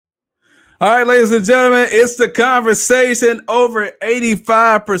All right, ladies and gentlemen, it's the conversation. Over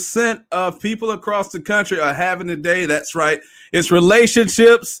 85% of people across the country are having today. That's right. It's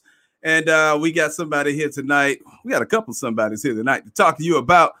relationships. And we got somebody here tonight. We got a couple somebodies here tonight to talk to you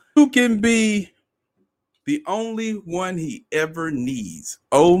about who can be the only one he ever needs.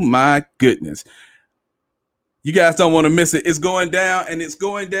 Oh, my goodness. You guys don't want to miss it. It's going down, and it's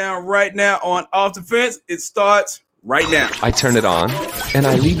going down right now on Off the Fence. It starts right now. I turn it on, and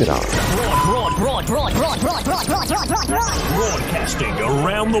I leave it on. Broadcasting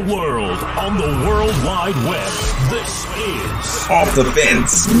around the world on the World Wide Web. This is Off the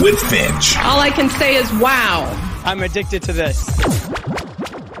Fence with Finch. All I can say is wow. I'm addicted to this.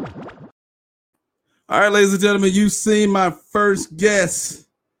 All right, ladies and gentlemen, you've seen my first guest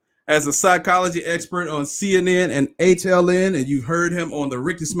as a psychology expert on CNN and HLN, and you've heard him on the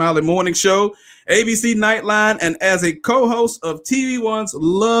Ricky Smiley Morning Show, ABC Nightline, and as a co-host of TV One's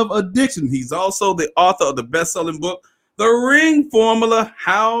Love Addiction. He's also the author of the best-selling book, The Ring Formula,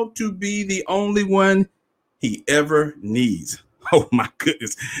 How to Be the Only One He Ever Needs. Oh, my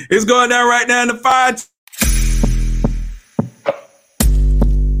goodness. It's going down right now in the fire.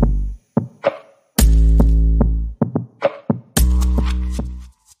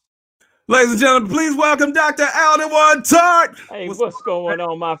 Ladies and gentlemen, please welcome Dr. Alden Tart. Hey, what's going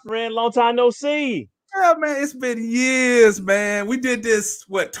on, my friend? Long time no see. Yeah, man, it's been years, man. We did this,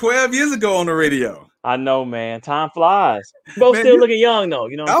 12 years ago on the radio. I know, man. Time flies. Both still looking young, though.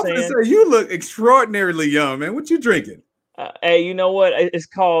 You know what I'm saying? I was going to say, you look extraordinarily young, man. What you drinking? Hey, you know what? It's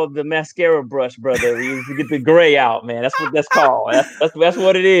called the mascara brush, brother. You get the gray out, man. That's what that's called. That's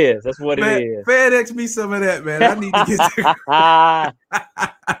what it is. That's what it is. FedEx me some of that, man. I need to get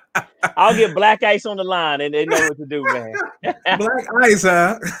I'll get black ice on the line, and they know what to do, man. Black ice,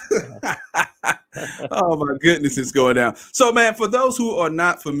 huh? Oh, my goodness, it's going down. So, man, for those who are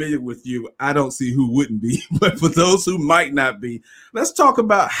not familiar with you, I don't see who wouldn't be. But for those who might not be, let's talk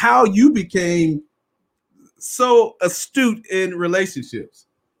about how you became so astute in relationships.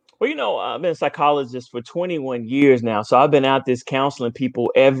 Well, you know, I've been a psychologist for 21 years now. So I've been out this counseling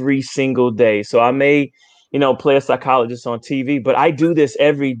people every single day. So I may, play a psychologist on TV, but I do this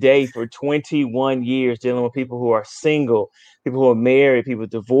every day for 21 years, dealing with people who are single, people who are married, people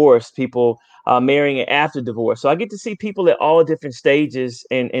divorced, people marrying after divorce. So I get to see people at all different stages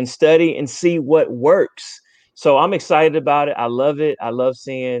and study and see what works. So I'm excited about it. I love it. I love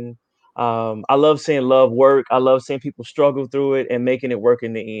seeing love work. I love seeing people struggle through it and making it work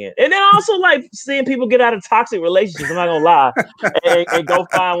in the end. And then I also like seeing people get out of toxic relationships. I'm not gonna lie, and go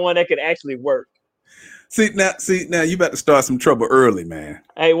find one that can actually work. See now, you about to start some trouble early, man.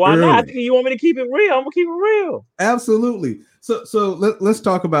 Hey, why not? You want me to keep it real? I'm gonna keep it real. Absolutely. So let's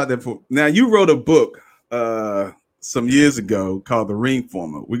talk about that. Now, you wrote a book some years ago called The Ring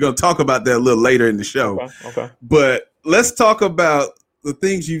Formula. We're gonna talk about that a little later in the show. Okay. But let's talk about the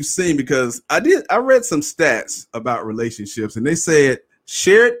things you've seen, because I read some stats about relationships, and they said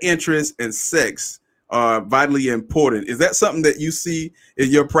shared interests and sex are vitally important. Is that something that you see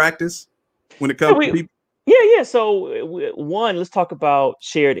in your practice when it comes to people? Yeah. So one, let's talk about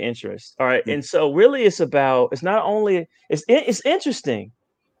shared interests. All right. Mm-hmm. And so really it's interesting.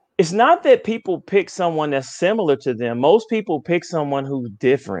 It's not that people pick someone that's similar to them. Most people pick someone who's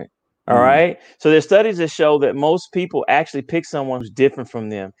different. All right. So there's studies that show that most people actually pick someone who's different from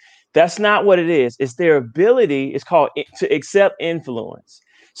them. That's not what it is. It's their ability. It's called to accept influence.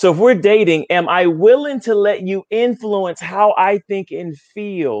 So if we're dating, am I willing to let you influence how I think and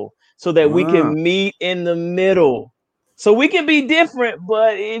feel so that we can meet in the middle? So we can be different,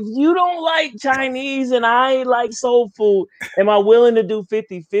 but if you don't like Chinese and I like soul food, am I willing to do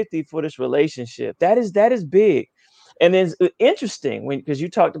 50-50 for this relationship? That is big. And then interesting, because you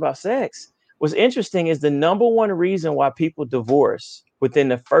talked about sex, what's interesting is the number one reason why people divorce within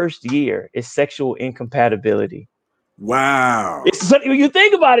the first year is sexual incompatibility. Wow. When you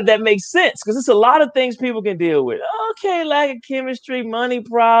think about it, that makes sense, because it's a lot of things people can deal with. Okay, lack of chemistry, money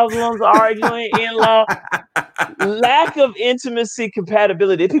problems, arguing, in-law, lack of intimacy,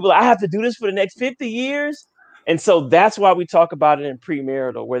 compatibility. People, I have to do this for the next 50 years. And so that's why we talk about it in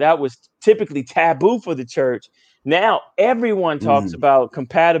premarital, where that was typically taboo for the church. Now everyone talks about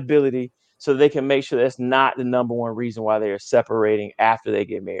compatibility so they can make sure that's not the number one reason why they are separating after they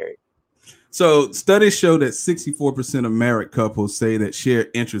get married. So studies show that 64% of married couples say that shared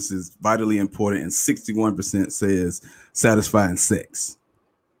interest is vitally important, and 61% says satisfying sex.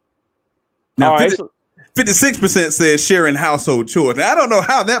 Now, 56% says sharing household chores. Now, I don't know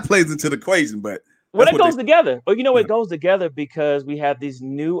how that plays into the equation, but that goes together. But it goes together because we have this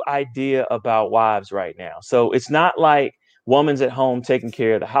new idea about wives right now. So it's not like woman's at home taking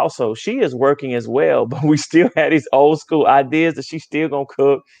care of the household. She is working as well, but we still had these old school ideas that she's still gonna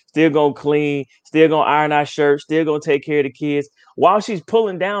cook, still gonna clean, still gonna iron our shirts, still gonna take care of the kids while she's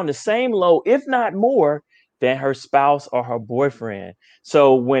pulling down the same load, if not more, than her spouse or her boyfriend.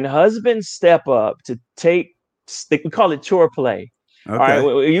 So when husbands step up to we call it chore play. Okay. All right,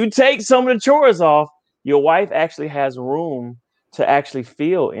 when you take some of the chores off, your wife actually has room to actually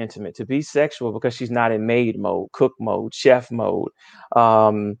feel intimate, to be sexual, because she's not in maid mode, cook mode, chef mode,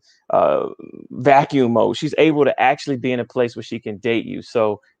 vacuum mode. She's able to actually be in a place where she can date you.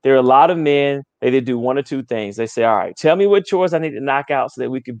 So there are a lot of men, they do one or two things. They say, all right, tell me what chores I need to knock out so that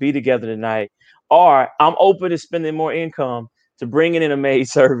we could be together tonight. Or I'm open to spending more income to bringing in a maid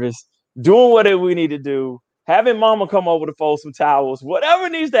service, doing whatever we need to do, having mama come over to fold some towels, whatever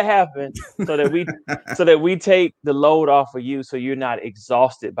needs to happen so that we take the load off of you so you're not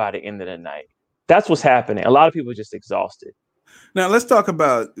exhausted by the end of the night. That's what's happening. A lot of people are just exhausted. Now let's talk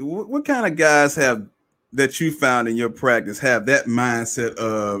about what kind of guys that you found in your practice have that mindset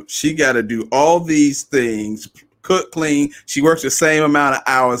of she got to do all these things, cook, clean. She works the same amount of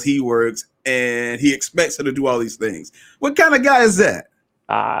hours he works, and he expects her to do all these things. What kind of guy is that?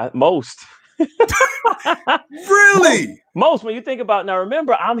 Most. Really? Most. When you think about, now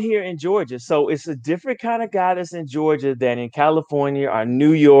remember, I'm here in Georgia, so it's a different kind of guy that's in Georgia than in California or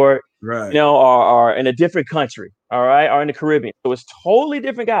New York, right? Or in a different country, all right, or in the Caribbean. So it's totally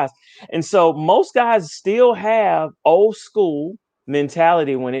different guys. And so most guys still have old school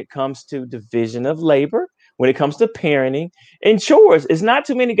mentality when it comes to division of labor, when it comes to parenting and chores. It's not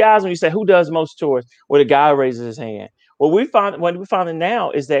too many guys when you say who does most chores, where the guy raises his hand. What we find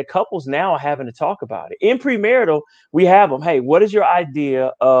now is that couples now are having to talk about it. In premarital, we have them. Hey, what is your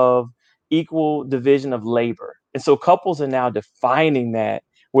idea of equal division of labor? And so couples are now defining that,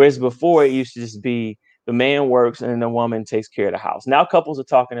 whereas before it used to just be the man works and the woman takes care of the house. Now couples are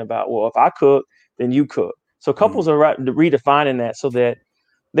talking about, well, if I cook, then you cook. So couples are redefining that so that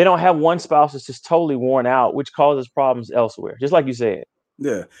they don't have one spouse that's just totally worn out, which causes problems elsewhere, just like you said.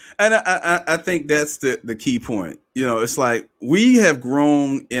 Yeah. And I think that's the key point. It's like we have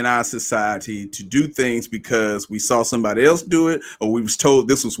grown in our society to do things because we saw somebody else do it, or we was told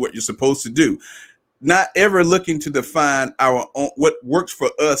this was what you're supposed to do. Not ever looking to define our own, what works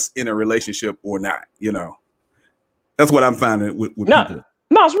for us in a relationship or not. That's what I'm finding with people.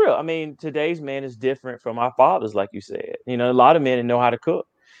 No, it's real. I mean, today's man is different from our fathers, like you said. A lot of men know how to cook.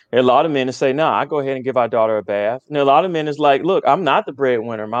 A lot of men that say, I go ahead and give our daughter a bath. And a lot of men is like, look, I'm not the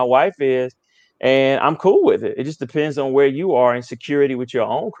breadwinner. My wife is, and I'm cool with it. It just depends on where you are in security with your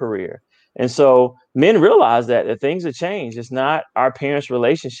own career. And so men realize that things have changed. It's not our parents'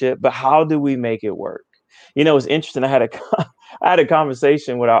 relationship, but how do we make it work? It's interesting. I had a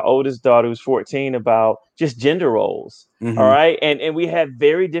conversation with our oldest daughter, who's 14, about just gender roles. Mm-hmm. All right. And we have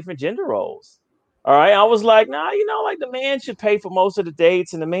very different gender roles. All right. I was like, like the man should pay for most of the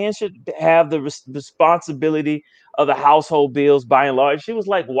dates and the man should have the responsibility of the household bills by and large. She was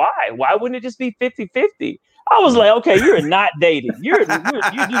like, why? Why wouldn't it just be 50-50? I was like, okay, you're not dating. You're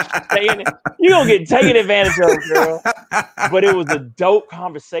just saying you're going to get taken advantage of, girl. But it was a dope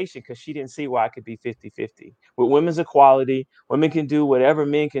conversation because she didn't see why it could be 50-50. With women's equality, women can do whatever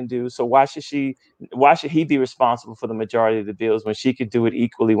men can do. So why should he be responsible for the majority of the bills when she could do it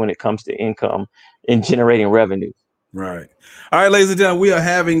equally when it comes to income and generating revenue? Right. All right, ladies and gentlemen, we are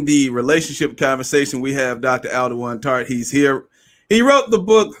having the relationship conversation. We have Dr. Aldewan Tartt. He's here. He wrote the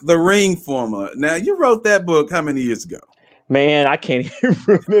book, The Ring Formula. Now, you wrote that book how many years ago? Man, I can't even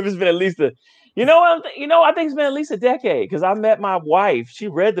remember. It's been at least I think it's been at least a decade because I met my wife. She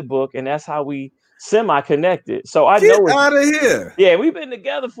read the book, and that's how we semi-connected. So I know it's out of here. Yeah, we've been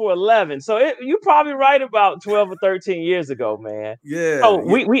together for 11. So you're probably right about 12 or 13 years ago, man. Yeah. So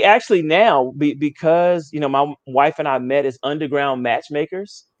we actually now, because my wife and I met as underground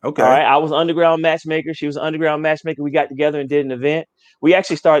matchmakers. Okay. All right. I was underground matchmaker. She was underground matchmaker. We got together and did an event. We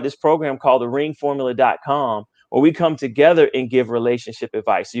actually started this program called theringformula.com, where we come together and give relationship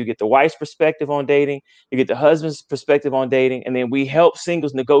advice. So you get the wife's perspective on dating, you get the husband's perspective on dating, and then we help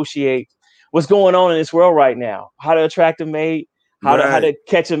singles negotiate what's going on in this world right now, how to attract a mate, how to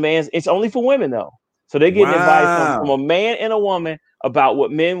catch a man. It's only for women, though. So they're getting advice from a man and a woman about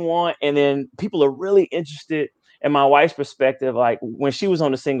what men want. And then people are really interested in my wife's perspective, like when she was on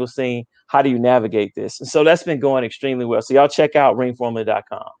the single scene, how do you navigate this? And so that's been going extremely well. So y'all check out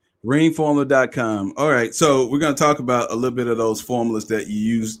ringformula.com. Ringformula.com. All right. So we're going to talk about a little bit of those formulas that you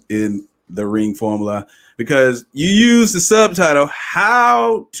used in the Ring Formula, because you use the subtitle,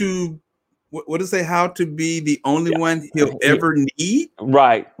 how to be the only one he'll ever need.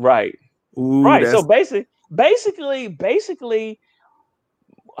 Right. Ooh, right. So basically basically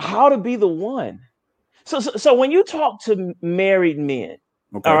how to be the one. So when you talk to married men,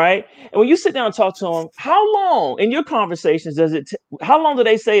 all Okay. right, and when you sit down and talk to them, how long in your conversations how long do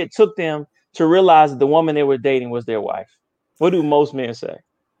they say it took them to realize that the woman they were dating was their wife? What do most men say?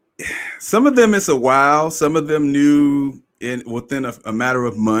 Some of them it's a while. Some of them knew within a matter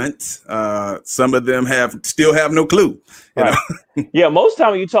of months. Some of them still have no clue. You Right. know? Yeah, most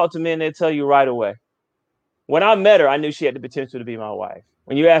time when you talk to men, they tell you right away. When I met her, I knew she had the potential to be my wife.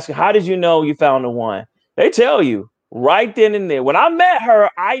 When you ask her, how did you know you found the one? They tell you right then and there. When I met her,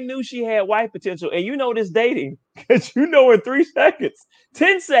 I knew she had wife potential. And you know this dating, because you know in 3 seconds,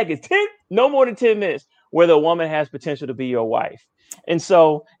 10 seconds, no more than 10 minutes, whether a woman has potential to be your wife. And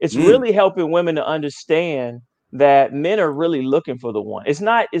so it's really helping women to understand that men are really looking for the one.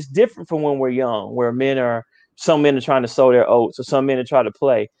 It's different from when we're young, where some men are trying to sow their oats, or some men are trying to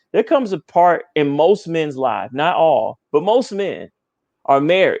play. There comes a part in most men's lives, not all, but most men are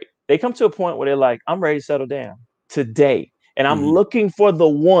married. They come to a point where they're like, I'm ready to settle down today. And I'm looking for the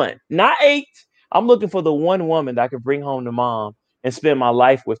one, not 8. I'm looking for the one woman that I can bring home to mom and spend my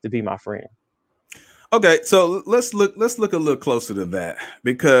life with to be my friend. Okay, so let's look a little closer to that,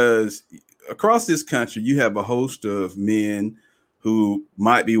 because across this country, you have a host of men who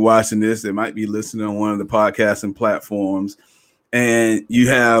might be watching this. They might be listening on one of the podcasting platforms, and you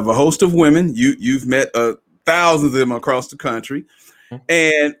have a host of women. You've met thousands of them across the country,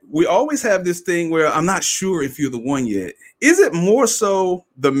 and we always have this thing where I'm not sure if you're the one yet. Is it more so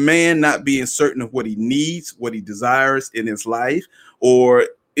the man not being certain of what he needs, what he desires in his life, or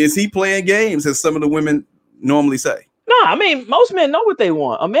is he playing games, as some of the women normally say? No, I mean, most men know what they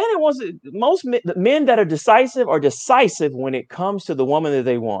want. A man that wants it, men that are decisive when it comes to the woman that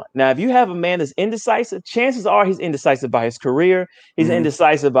they want. Now, if you have a man that's indecisive, chances are he's indecisive by his career. He's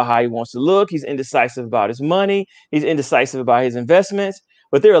indecisive about how he wants to look. He's indecisive about his money. He's indecisive about his investments.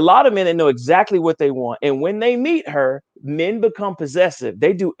 But there are a lot of men that know exactly what they want. And when they meet her, men become possessive.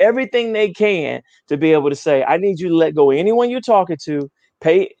 They do everything they can to be able to say, I need you to let go of anyone you're talking to.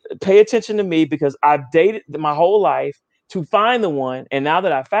 Pay attention to me, because I've dated my whole life to find the one. And now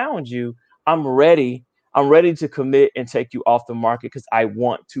that I found you, I'm ready. I'm ready to commit and take you off the market, because I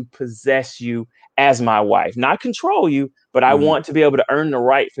want to possess you as my wife, not control you, but I want to be able to earn the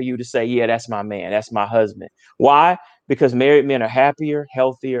right for you to say, yeah, that's my man. That's my husband. Why? Because married men are happier,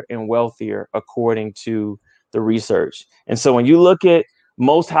 healthier, and wealthier, according to the research. And so when you look at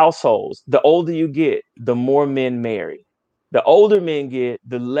most households, the older you get, the more men marry. The older men get,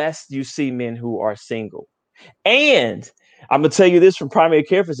 the less you see men who are single. And I'm going to tell you this from primary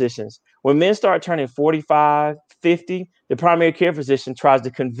care physicians. When men start turning 45, 50, the primary care physician tries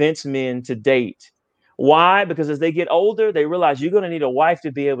to convince men to date. Why? Because as they get older, they realize you're going to need a wife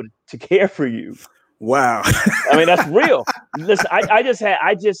to be able to care for you. Wow. I mean, that's real. Listen, I just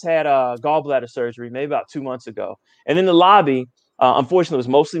had gallbladder surgery maybe about 2 months ago. And in the lobby, unfortunately, it was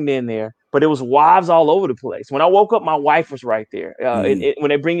mostly men there, but it was wives all over the place. When I woke up, my wife was right there. When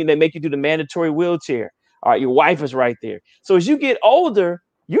they make you do the mandatory wheelchair. All right, your wife is right there. So as you get older,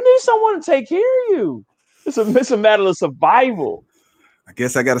 you need someone to take care of you. It's a matter of survival. I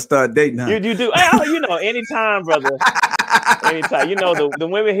guess I got to start dating now. You do. Anytime, brother. Anytime. The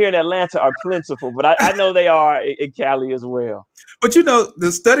women here in Atlanta are plentiful, but I know they are in Cali as well. But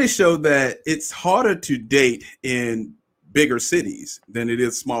the studies show that it's harder to date in bigger cities than it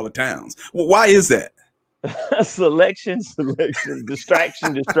is smaller towns. Well, why is that? Selection,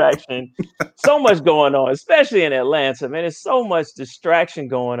 distraction. So much going on, especially in Atlanta, man. There's so much distraction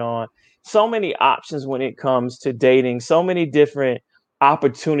going on. So many options when it comes to dating. So many different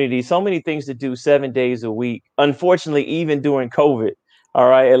opportunities. So many things to do 7 days a week. Unfortunately, even during COVID, all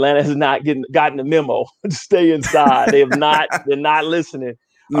right, Atlanta has not gotten the memo to stay inside. They're not listening.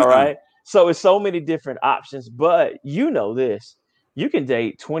 All right. So it's so many different options. But this. You can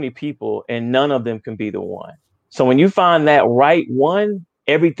date 20 people and none of them can be the one. So when you find that right one,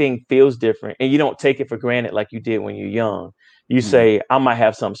 everything feels different, and you don't take it for granted like you did when you're young. You say, I might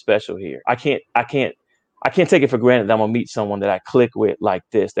have something special here. I can't take it for granted that I'm gonna meet someone that I click with like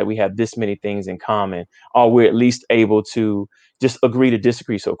this, that we have this many things in common, or we're at least able to just agree to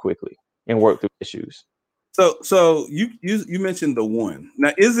disagree so quickly and work through issues. So you mentioned the one.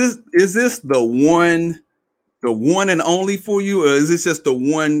 Now, is this the one and only for you, or is this just the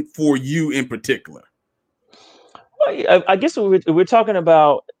one for you in particular? Well, I guess we're talking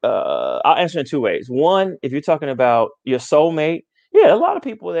about, I'll answer in 2 ways. One, if you're talking about your soulmate, yeah, a lot of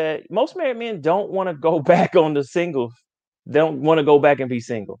people most married men don't want to go back on the single. They don't want to go back and be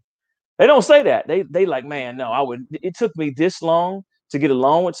single. They don't say that. They like, man, no, it took me this long to get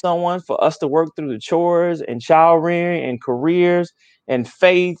along with someone, for us to work through the chores and child rearing and careers and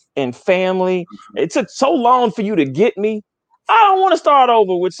faith and family. It took so long for you to get me. I don't want to start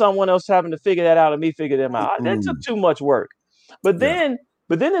over with someone else having to figure that out and me figure them out. That took too much work. But Yeah.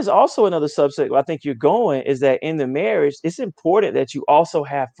 then there's also another subset where I think you're going is that in the marriage, it's important that you also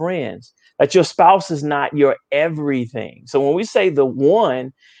have friends, that your spouse is not your everything. So when we say the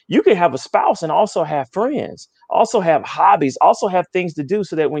one, you can have a spouse and also have friends, also have hobbies, also have things to do,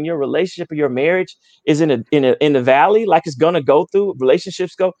 so that when your relationship or your marriage is in the valley, like it's gonna go through,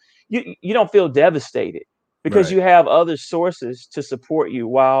 relationships go, you don't feel devastated because Right. you have other sources to support you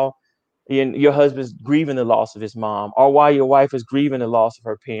while your husband's grieving the loss of his mom, or while your wife is grieving the loss of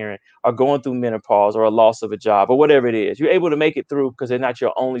her parent, or going through menopause, or a loss of a job, or whatever it is. You're able to make it through because they're not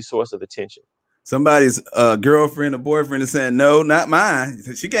your only source of attention. Somebody's girlfriend or boyfriend is saying, no, not mine.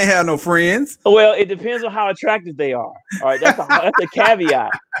 She can't have no friends. Well, it depends on how attractive they are. All right, that's a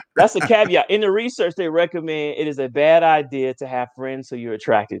caveat. That's a caveat. In the research, they recommend it is a bad idea to have friends who you're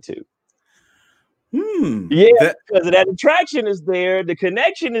attracted to. Yeah, because that attraction is there, the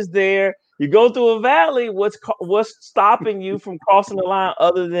connection is there. You go through a valley. What's stopping you from crossing the line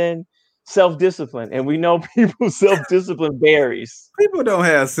other than self-discipline? And we know people's self-discipline varies. People don't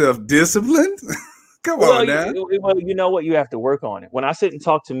have self-discipline. Come on now. Well, you know what? You have to work on it. When I sit and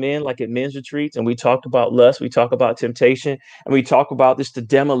talk to men, like at men's retreats, and we talk about lust, we talk about temptation, and we talk about just the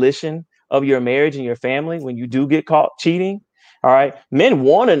demolition of your marriage and your family when you do get caught cheating. All right. Men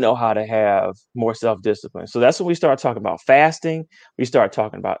want to know how to have more self-discipline. So that's when we start talking about fasting. We start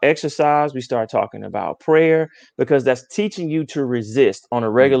talking about exercise. We start talking about prayer, because that's teaching you to resist on a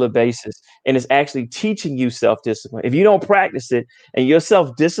regular basis. And it's actually teaching you self-discipline. If you don't practice it and your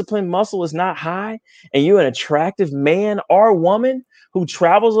self-discipline muscle is not high, and you're an attractive man or woman who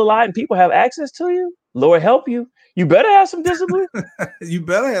travels a lot and people have access to you, Lord help you. You better have some discipline. You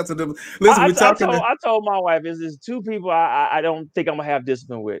better have some discipline. Listen, I told my wife, there's two people I don't think I'm gonna have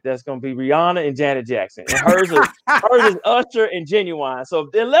discipline with. That's gonna be Rihanna and Janet Jackson. And hers is Usher and Genuine. So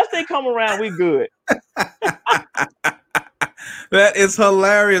unless they come around, we good. That is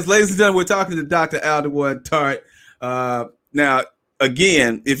hilarious. Ladies and gentlemen, we're talking to Dr. Aldewan Tartt. Now,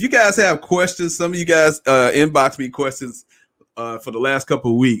 again, if you guys have questions, some of you guys inbox me questions for the last couple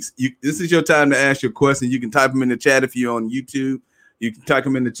of weeks. This is your time to ask your question. You can type them in the chat if you're on YouTube. You can type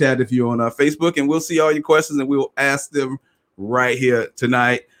them in the chat if you're on Facebook, and we'll see all your questions and we'll ask them right here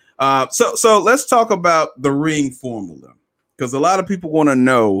tonight. So let's talk about the ring formula, because a lot of people want to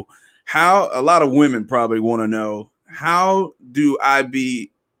know a lot of women probably want to know, how do I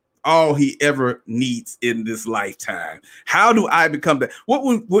be all he ever needs in this lifetime? How do I become that? What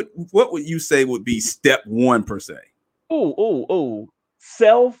would you say would be step one per se?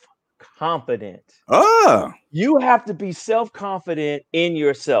 Self-confident. You have to be self-confident in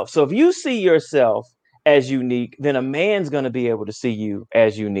yourself. So if you see yourself as unique, then a man's going to be able to see you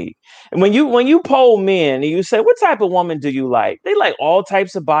as unique. And when you poll men and you say, what type of woman do you like? They like all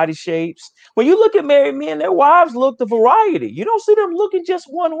types of body shapes. When you look at married men, their wives look the variety. You don't see them looking just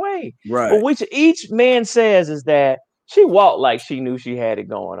one way. Right. But which each man says is that she walked like she knew she had it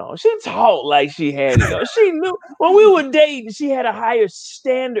going on. She talked like she had it going. She knew when we were dating, she had a higher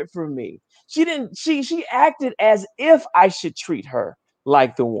standard for me. She acted as if I should treat her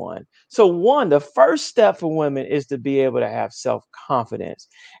like the one. So the first step for women is to be able to have self-confidence.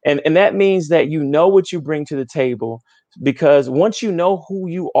 And that means that you know what you bring to the table, because once you know who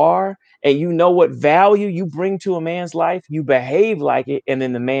you are and you know what value you bring to a man's life, you behave like it, and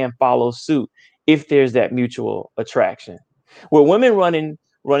then the man follows suit if there's that mutual attraction. Where women run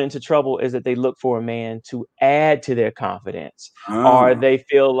into trouble is that they look for a man to add to their confidence, or they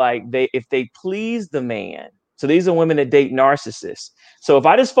feel like if they please the man. So these are women that date narcissists. So if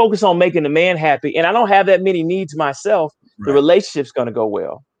I just focus on making the man happy and I don't have that many needs myself, the relationship's going to go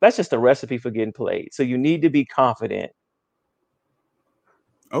well. That's just a recipe for getting played. So you need to be confident.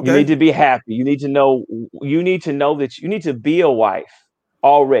 Okay. You need to be happy. You need to know that you need to be a wife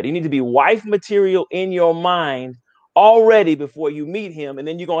already. You need to be wife material in your mind already before you meet him. And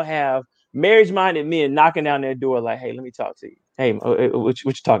then you're going to have marriage-minded men knocking down their door like, hey, let me talk to you. Hey, what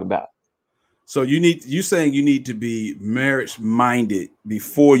you talking about? So you saying you need to be marriage-minded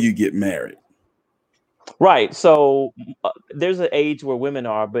before you get married. Right. So there's an age where women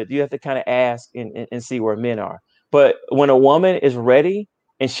are, but you have to kind of ask and see where men are. But when a woman is ready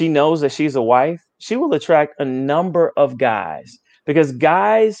and she knows that she's a wife, she will attract a number of guys, because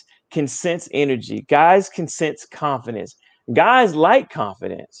guys can sense energy. Guys can sense confidence. Guys like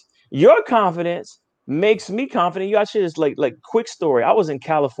confidence. Your confidence makes me confident. You actually just like quick story. I was in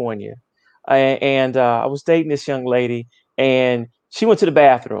California and I was dating this young lady, and She went to the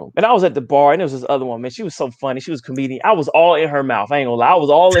bathroom, and I was at the bar, and there was this other one, man. She was so funny. She was a comedian. I was all in her mouth. I ain't gonna lie. I was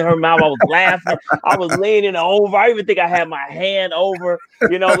all in her mouth. I was laughing. I was leaning over. I even think I had my hand over,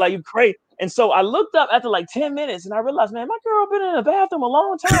 like you crazy. And so I looked up after like 10 minutes, and I realized, man, my girl been in the bathroom a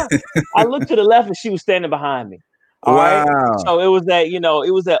long time. I looked to the left, and she was standing behind me. All right. So it was that,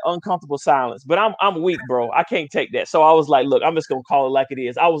 it was that uncomfortable silence. But I'm weak, bro. I can't take that. So I was like, look, I'm just gonna call it like it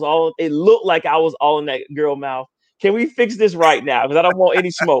is. It looked like I was all in that girl mouth. Can we fix this right now? Because I don't want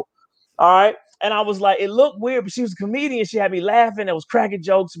any smoke. All right. And I was like, it looked weird, but she was a comedian. She had me laughing. I was cracking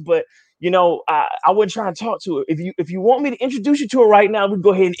jokes, but I wasn't trying to talk to her. If you want me to introduce you to her right now, we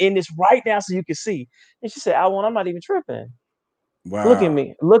go ahead and end this right now so you can see. And she said, I'm not even tripping. Wow. Look at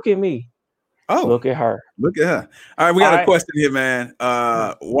me. Look at me. Oh, look at her. Look at her. All right, we got a question here, man.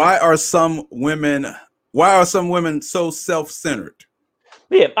 Why are some women so self-centered?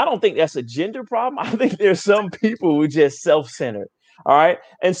 Yeah, I don't think that's a gender problem. I think there's some people who are just self-centered. All right.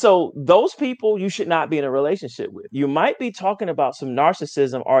 And so those people you should not be in a relationship with. You might be talking about some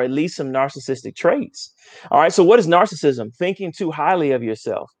narcissism or at least some narcissistic traits. All right. So what is narcissism? Thinking too highly of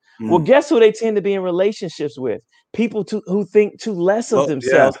yourself. Well, guess who they tend to be in relationships with? People who think too less of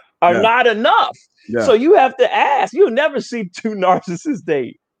themselves are not enough. Yeah. So you have to ask. You'll never see two narcissists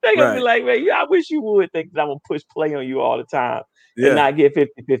date. They're going to be like, man, I wish you would think that I'm going to push play on you all the time. And not get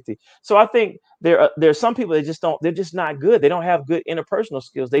 50-50. So I think there's some people that they're just not good. They don't have good interpersonal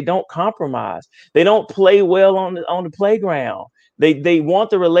skills. They don't compromise. They don't play well on the playground. They want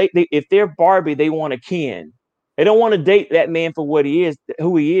to relate. If they're Barbie, they want a Ken. They don't want to date that man for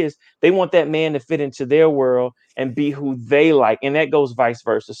who he is. They want that man to fit into their world and be who they like. And that goes vice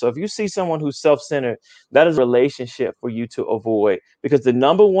versa. So if you see someone who's self-centered, that is a relationship for you to avoid, because the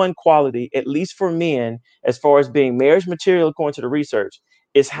number one quality, at least for men, as far as being marriage material, according to the research,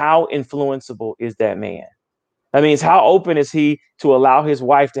 is how influenceable is that man. That means how open is he to allow his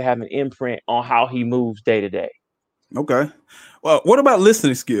wife to have an imprint on how he moves day to day. Okay. Well, what about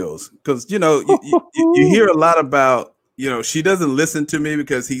listening skills? Because, you hear a lot about, she doesn't listen to me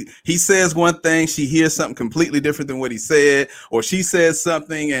because he says one thing, she hears something completely different than what he said, or she says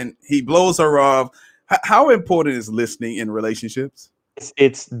something and he blows her off. How important is listening in relationships?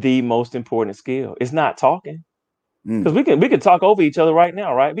 It's the most important skill. It's not talking. Because we can talk over each other right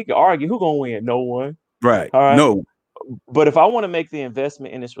now, right? We can argue. Who's going to win? No one. Right. All right. No. But if I want to make the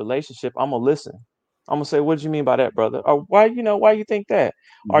investment in this relationship, I'm going to listen. I'm gonna say, what do you mean by that, brother? Or why you think that?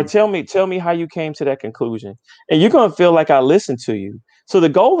 Or tell me how you came to that conclusion. And you're gonna feel like I listened to you. So the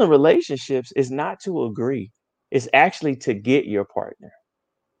goal in relationships is not to agree. It's actually to get your partner.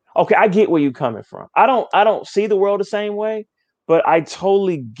 Okay, I get where you're coming from. I don't see the world the same way, but I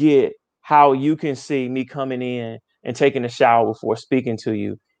totally get how you can see me coming in and taking a shower before speaking to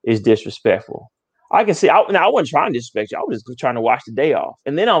you is disrespectful. I can see. I wasn't trying to disrespect you. I was just trying to wash the day off,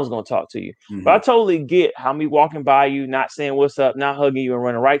 and then I was going to talk to you. But I totally get how me walking by you, not saying what's up, not hugging you, and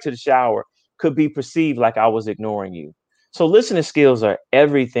running right to the shower could be perceived like I was ignoring you. So listening skills are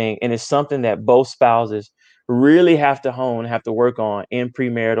everything, and it's something that both spouses really have to hone, have to work on in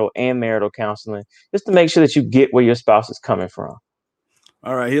premarital and marital counseling, just to make sure that you get where your spouse is coming from.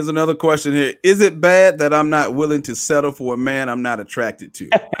 All right, here's another question here. Is it bad that I'm not willing to settle for a man I'm not attracted to?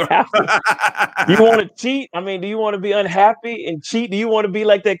 You want to cheat? I mean, do you want to be unhappy and cheat? Do you want to be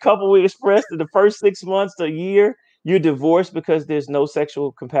like that couple we expressed in the first 6 months to a year? You're divorced because there's no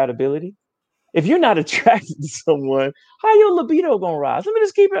sexual compatibility? If you're not attracted to someone, how your libido gonna rise? Let me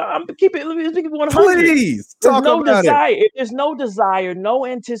just keep it. Let me keep it 100. Please talk about desire. If there's no desire, no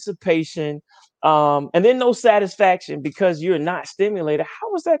anticipation, and then no satisfaction because you're not stimulated,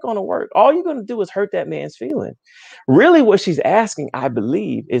 how is that going to work? All you're going to do is hurt that man's feeling. Really, what she's asking, I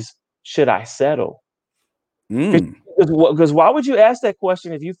believe, is, should I settle? Because why would you ask that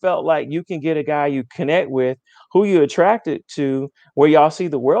question if you felt like you can get a guy you connect with, who you're attracted to, where y'all see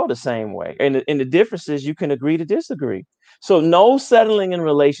the world the same way? And the difference is you can agree to disagree. So no settling in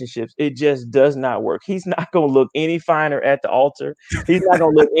relationships. It just does not work. He's not going to look any finer at the altar. He's not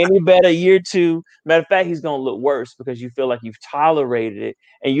going to look any better year two. Matter of fact, he's going to look worse because you feel like you've tolerated it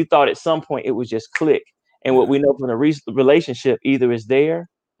and you thought at some point it would just click. And what we know from the relationship, either is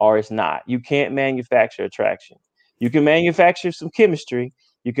there or it's not. You can't manufacture attraction. You can manufacture some chemistry.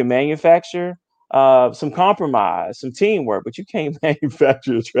 You can manufacture some compromise, some teamwork, but you can't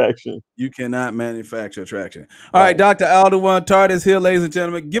manufacture attraction. You cannot manufacture attraction. All right, Dr. Aldewan Tartt is here, ladies and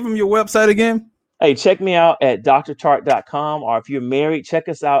gentlemen. Give him your website again. Hey, check me out at drtart.com, or if you're married, check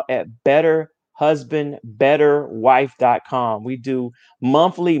us out at betterhusbandbetterwife.com. We do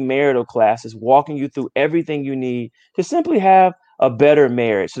monthly marital classes, walking you through everything you need to simply have a better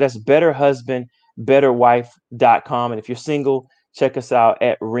marriage. So that's betterhusbandbetterwife.com. And if you're single, check us out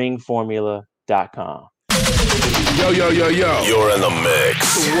at ringformula.com. Yo. You're in the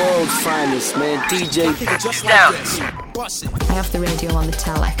mix. The world's finest, man. DJ. I have the radio on the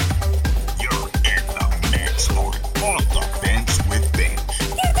telly.